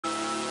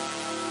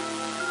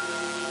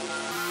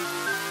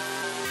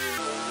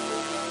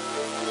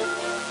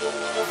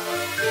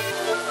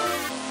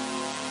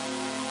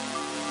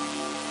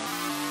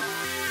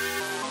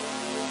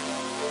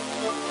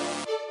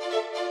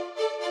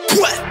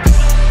What?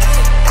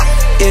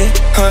 Yeah,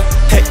 huh,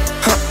 hey,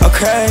 huh,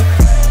 okay.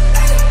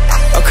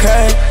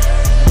 Okay,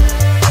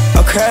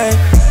 okay.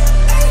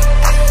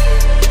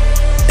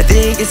 I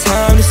think it's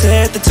time to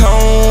set the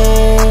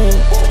tone.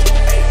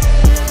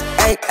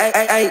 Ay, ay,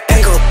 ay, ay,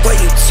 pack up what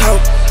you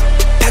tote.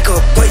 Pack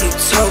up what you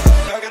tote.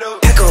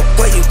 Pack up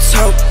what you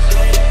tote.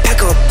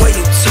 Pack up what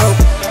you tote.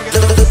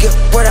 Look at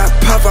what I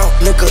puff out,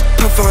 nigga.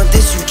 Puff on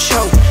this, you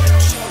choke.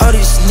 All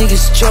these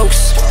niggas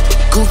jokes.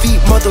 Goofy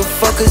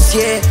motherfuckers,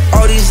 yeah.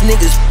 All these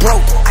niggas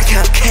broke. I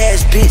count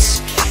cash,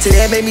 bitch.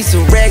 Today I made me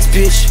some rags,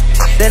 bitch.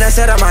 Then I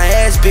sat on my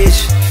ass,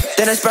 bitch.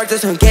 Then I sparked up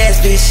some gas,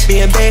 bitch.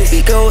 Me and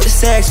baby go with the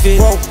sax, bitch.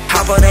 Whoa,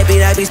 hop on that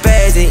beat, I be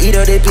spazzing. Eat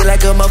all they beat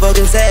like a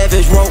motherfucking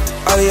savage. Whoa,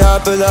 all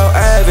y'all below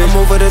average. I'm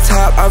over the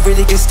top, I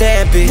really can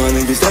stamp it. My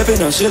niggas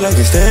stepping on shit like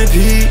a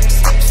stampede.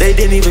 They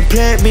didn't even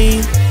plant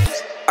me.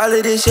 All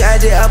of this shit I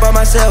did all by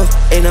myself.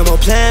 Ain't no more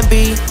plan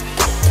B.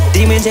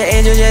 Demons and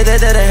angels, yeah, they're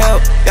there to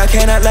help. Y'all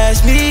cannot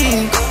last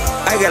me.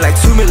 I got like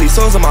 2 million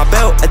souls on my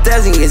belt.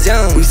 1,000 years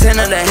young, we send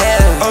them to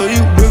hell. All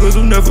you niggas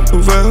who never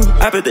prevail.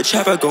 I bet the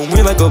trapper gon'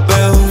 ring like a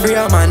bell. Free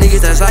all my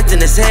niggas that's locked in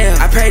the cell.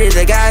 I pray to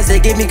the guys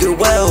that give me good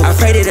wealth. I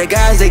pray to the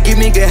guys that give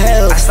me good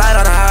health. I slide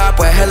on a hop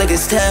where hella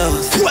gets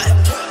tells. What?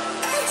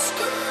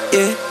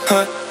 Yeah,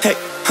 huh, hey,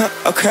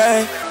 huh,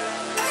 okay.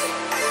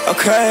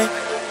 Okay,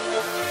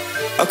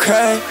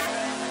 okay.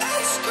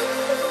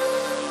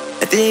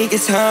 I think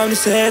it's time to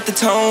set the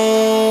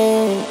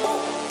tone.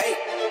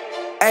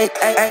 Ay,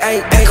 ay, ay,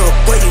 ay, pack up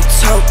what you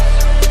tote.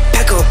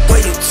 Pack up what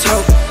you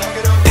tote.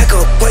 Pack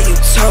up what you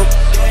tote.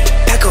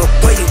 Pack up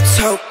what you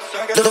tote.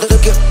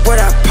 Look at what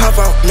I puff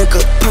out,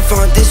 nigga. Puff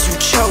on this, you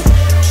choke.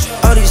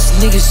 All these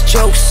niggas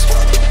jokes.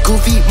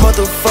 Goofy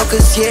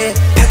motherfuckers, yeah.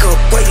 Pack up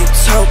what you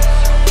tote.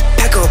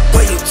 Pack up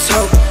what you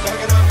tote.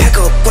 Pack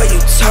up what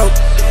you tote.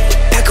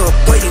 Pack up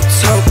what you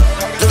tote.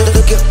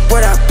 Look at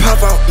what I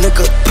puff out,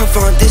 nigga. Puff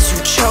on this, you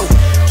choke.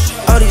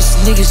 All these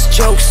niggas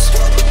jokes.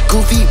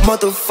 Goofy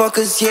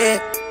motherfuckers, yeah.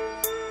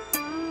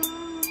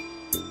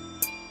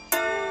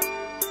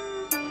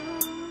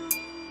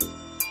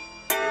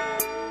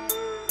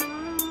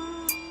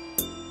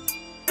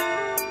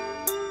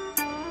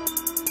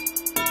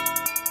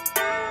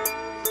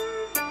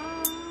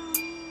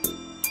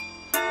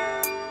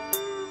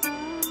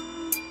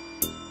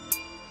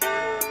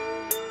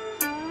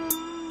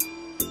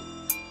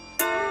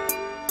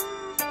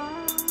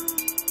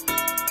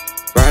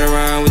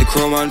 With the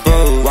chrome on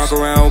fold, walk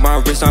around with my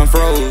wrist on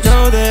froze.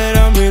 Know that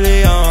I'm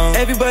really on.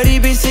 Everybody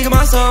be singing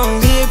my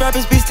songs. Me and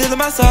rappers be stealing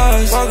my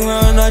songs. Walk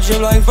around, I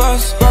drip like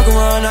Voss. Walk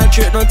around, I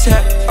trip, no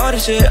tap. All the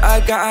shit I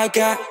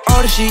got.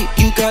 All the shit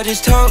you got,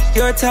 just talk.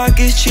 Your talk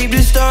is cheap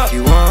to stop.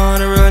 You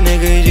want a real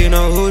nigga, you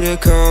know who to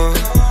call.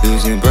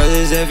 Losing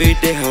brothers every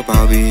day, hope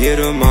I'll be here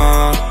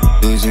tomorrow.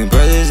 Losing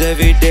brothers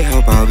every day,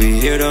 hope I'll be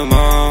here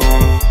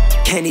tomorrow.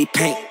 Candy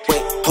paint,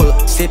 wait, hold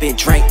up, sippin'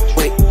 drink,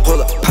 wait,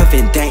 hold up,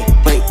 puffin' dank,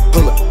 wait,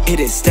 pull up,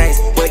 hitting stacks,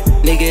 wait.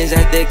 Niggas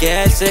at the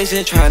gas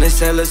station tryna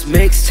sell us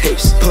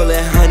mixtapes.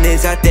 Pullin'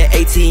 hundreds out the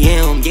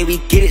ATM, yeah, we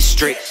get it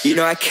straight. You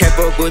know I kept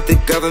up with the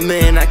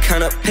government, I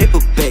count up paper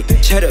bake,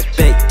 cheddar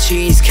bake,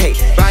 cheesecake.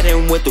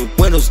 Riding with the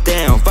windows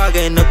down,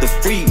 fogging up the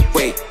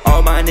freeway.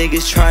 All my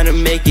niggas tryna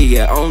make it,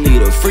 yeah, only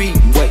the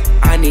freeway.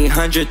 I need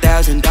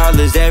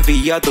 $100,000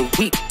 every other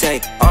weekday.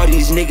 All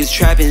these niggas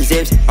trapping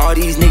zips, all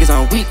these niggas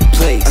on weak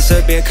plays. I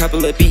served me a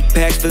couple of beat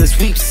packs for the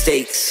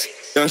sweepstakes.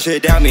 Don't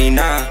shit doubt me,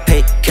 nah,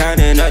 hey,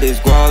 counting up this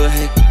guala,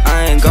 hey,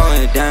 I ain't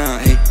going down,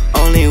 hey,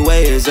 only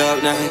way is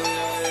up now, hey.